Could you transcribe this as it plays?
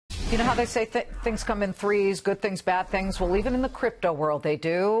You know how they say things come in threes, good things, bad things? Well, even in the crypto world, they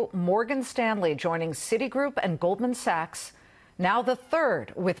do. Morgan Stanley joining Citigroup and Goldman Sachs, now the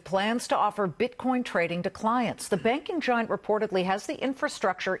third, with plans to offer Bitcoin trading to clients. The banking giant reportedly has the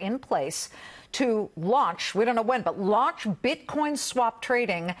infrastructure in place to launch, we don't know when, but launch Bitcoin swap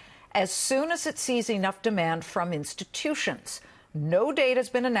trading as soon as it sees enough demand from institutions. No date has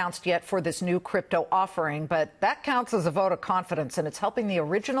been announced yet for this new crypto offering, but that counts as a vote of confidence, and it's helping the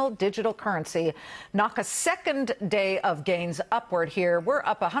original digital currency knock a second day of gains upward here. We're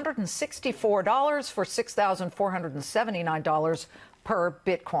up $164 for $6,479 per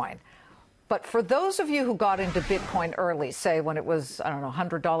Bitcoin. But for those of you who got into Bitcoin early, say when it was, I don't know,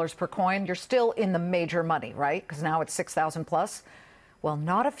 $100 per coin, you're still in the major money, right? Because now it's 6,000 plus. Well,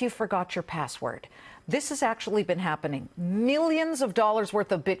 not if you forgot your password. This has actually been happening. Millions of dollars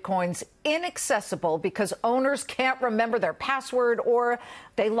worth of Bitcoins inaccessible because owners can't remember their password or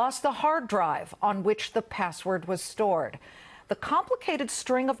they lost the hard drive on which the password was stored. The complicated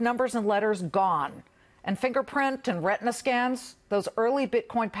string of numbers and letters gone. And fingerprint and retina scans, those early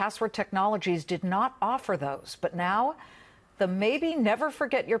Bitcoin password technologies did not offer those. But now, the maybe never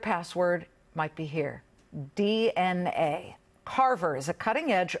forget your password might be here. DNA. Carverr is a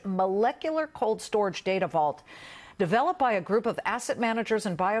cutting-edge molecular cold storage data vault developed by a group of asset managers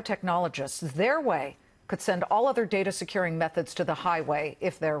and biotechnologists. Their way could send all other data securing methods to the highway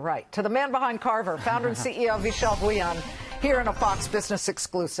if they're right. To the man behind Carverr, founder and CEO Vishaal Bhuyan, here in a Fox Business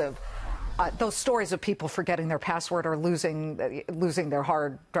exclusive. Those stories of people forgetting their password or losing their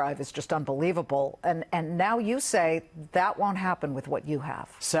hard drive is just unbelievable. And now you say that won't happen with what you have.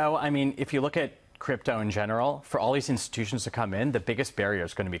 So, I mean, if you look at crypto in general, for all these institutions to come in, the biggest barrier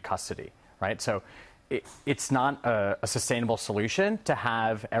is going to be custody, right? So it's not a sustainable solution to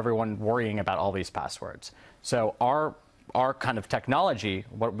have everyone worrying about all these passwords. So our kind of technology,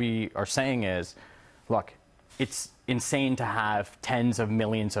 what we are saying is, look, it's insane to have tens of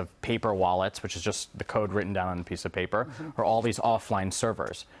millions of paper wallets, which is just the code written down on a piece of paper, or all these offline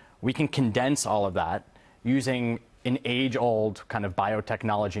servers. We can condense all of that using an age-old kind of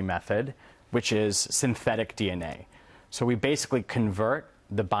biotechnology method, which is synthetic DNA. So we basically convert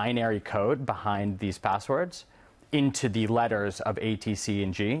the binary code behind these passwords into the letters of A, T, C,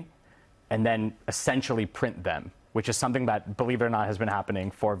 and G, and then essentially print them, which is something that, believe it or not, has been happening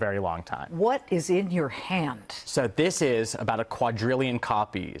for a very long time. What is in your hand? So this is about a quadrillion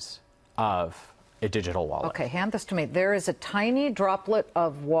copies of a digital wallet. Okay, hand this to me. There is a tiny droplet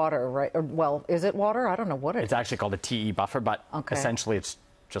of water, right? Or, well, is it water? I don't know what it is. It's actually called a TE buffer, but essentially it's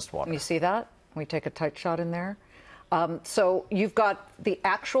just water. You see that? Can we take a tight shot in there? So you've got the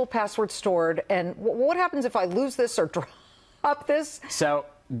actual password stored, and what happens if I lose this or drop this? So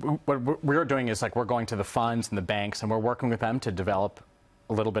what we're doing is, like, we're going to the funds and the banks, and we're working with them to develop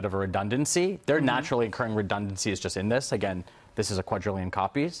a little bit of a redundancy. Their naturally occurring redundancy is just in this. Again, this is a quadrillion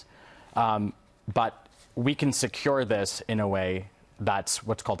copies. But we can secure this in a way that's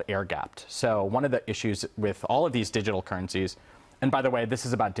what's called air-gapped. So one of the issues with all of these digital currencies, and by the way, this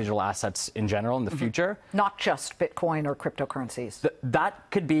is about digital assets in general in the future. Not just Bitcoin or cryptocurrencies. That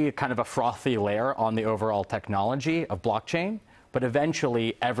could be kind of a frothy layer on the overall technology of blockchain, but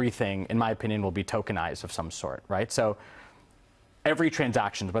eventually everything, in my opinion, will be tokenized of some sort, right? So every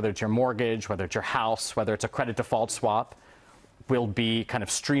transaction, whether it's your mortgage, whether it's your house, whether it's a credit default swap, will be kind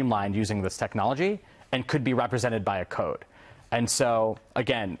of streamlined using this technology and could be represented by a code. And so,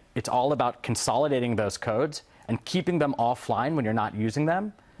 again, it's all about consolidating those codes and keeping them offline when you're not using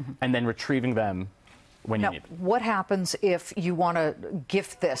them, and then retrieving them when you need them. What happens if you want to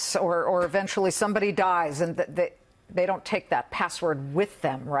gift this, or eventually somebody dies and they don't take that password with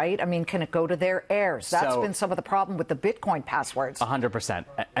them, right? I mean, can it go to their heirs? That's been some of the problem with the Bitcoin passwords. 100%.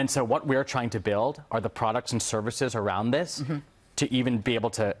 And so what we're trying to build are the products and services around this to even be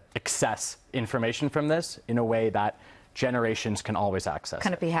able to access information from this in a way that generations can always access.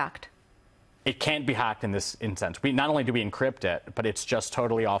 Can it be hacked? It can't be hacked in this instance. We not only do we encrypt it, but it's just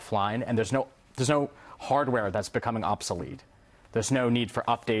totally offline, and there's no hardware that's becoming obsolete. There's no need for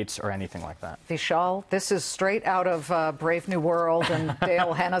updates or anything like that. Vishaal, this is straight out of Brave New World and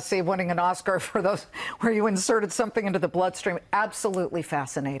Dale Hennessy winning an Oscar for those where you inserted something into the bloodstream. Absolutely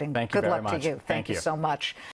fascinating. Thank you very much. Good luck to you. Thank you so much.